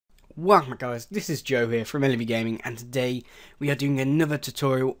Welcome guys, this is Joe here from LBEGaming, and today we are doing another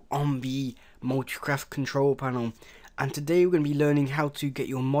tutorial on the Multicraft control panel. And today we're going to be learning how to get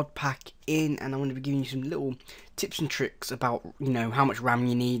your mod pack in, and I'm going to be giving you some little tips and tricks about, how much RAM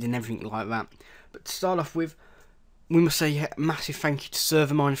you need and everything like that. But to start off with, we must say a massive thank you to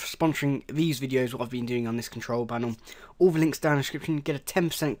Servermine for sponsoring these videos, what I've been doing on this control panel. All the links down in the description. Get a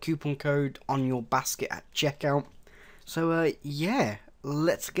 10% coupon code on your basket at checkout. So yeah,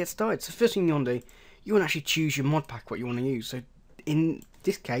 let's get started. So first thing you want to do, you want to actually choose your mod pack, what you want to use. So in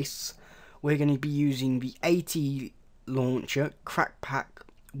this case, we're going to be using the AT launcher crack pack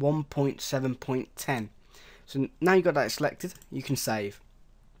 1.7.10. So now you've got that selected, you can save.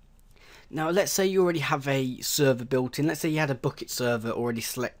 Now let's say you already have a server built in. Let's say you had a bucket server already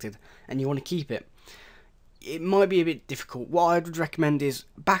selected and you want to keep it. It might be a bit difficult. What I would recommend is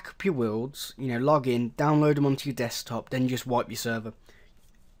back up your worlds, log in, download them onto your desktop, then just wipe your server.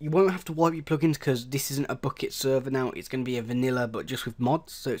 You won't have to wipe your plugins because this isn't a bucket server now. It's going to be a vanilla but just with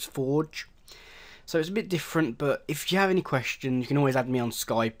mods, so it's Forge. So it's a bit different, but if you have any questions, you can always add me on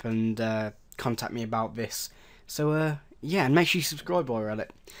Skype and contact me about this. So yeah, and make sure you subscribe while you're at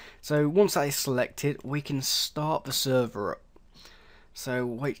it. So once that is selected, we can start the server up. So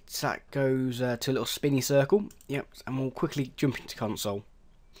wait till that goes to a little spinny circle. Yep, and we'll quickly jump into console.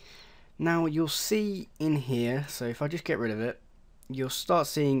 Now you'll see in here, so if I just get rid of it, you'll start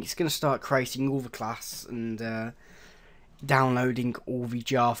seeing it's going to start creating all the class and downloading all the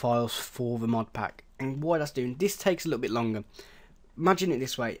jar files for the mod pack. And why that's doing, this takes a little bit longer. Imagine it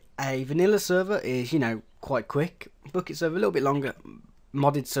this way, a vanilla server is, quite quick, bucket server a little bit longer,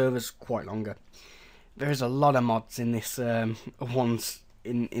 modded servers quite longer. There's a lot of mods in this ones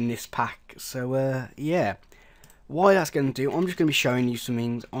in this pack, so yeah. Why that's going to do, I'm just going to be showing you some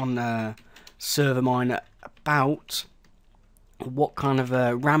things on Servermine about what kind of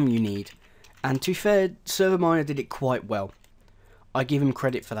RAM you need. And to be fair, Servermine did it quite well. I give him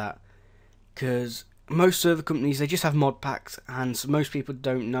credit for that, because most server companies, they just have mod packs, and so most people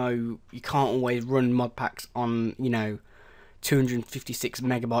don't know you can't always run mod packs on 256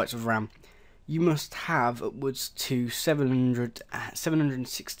 megabytes of RAM. You must have upwards to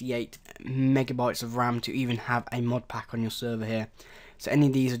 768 megabytes of RAM to even have a mod pack on your server here. So any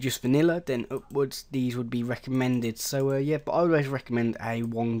of these are just vanilla, then upwards these would be recommended. So yeah, but I always recommend a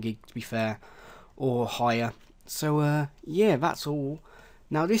 1 gig to be fair, or higher. So yeah, that's all.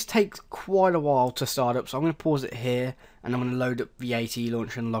 Now this takes quite a while to start up, so I'm going to pause it here and I'm going to load up the AT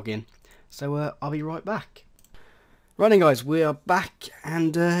launcher and log in. So I'll be right back. Right then guys, we are back,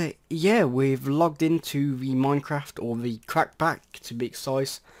 and yeah, we've logged into the Minecraft, or the crack pack to be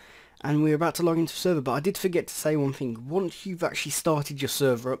precise, and we're about to log into the server. But I did forget to say one thing. Once you've actually started your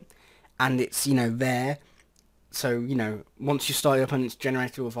server up and it's there, so once you start it up and it's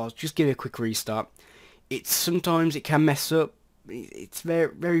generated all the files, just give it a quick restart. Sometimes it can mess up. It's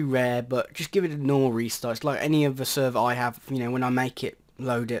very, very rare, but just give it a normal restart. It's like any other server I have. When I make it,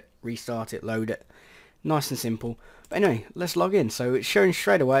 load it, restart it, load it. Nice and simple. But anyway, let's log in. So it's showing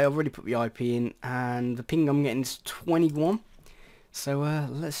straight away. I've already put the IP in, and the ping I'm getting is 21. So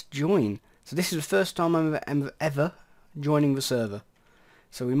let's join. So this is the first time I'm ever joining the server.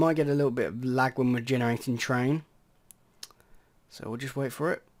 So we might get a little bit of lag when we're generating train. So we'll just wait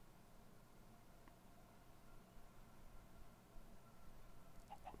for it.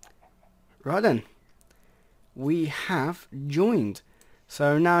 Right then, we have joined.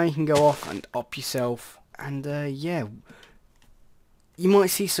 So now you can go off and op yourself, and yeah, you might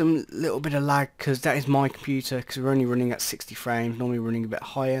see some little bit of lag because that is my computer, because we're only running at 60 frames, normally running a bit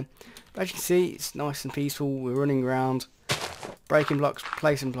higher. But as you can see, it's nice and peaceful. We're running around, breaking blocks,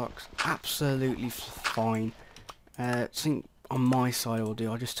 placing blocks, absolutely fine. I think on my side I'll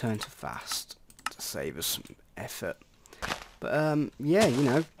just turn to fast to save us some effort. But yeah,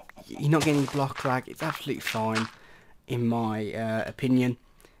 you're not getting block lag, it's absolutely fine in my opinion.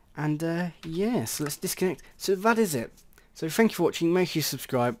 And yeah, so let's disconnect. So that is it. So thank you for watching. Make sure you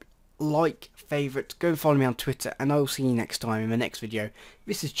subscribe, like, favourite, go and follow me on Twitter, and I'll see you next time in the next video.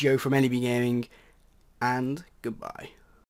 This is Joe from LBEGaming, and goodbye.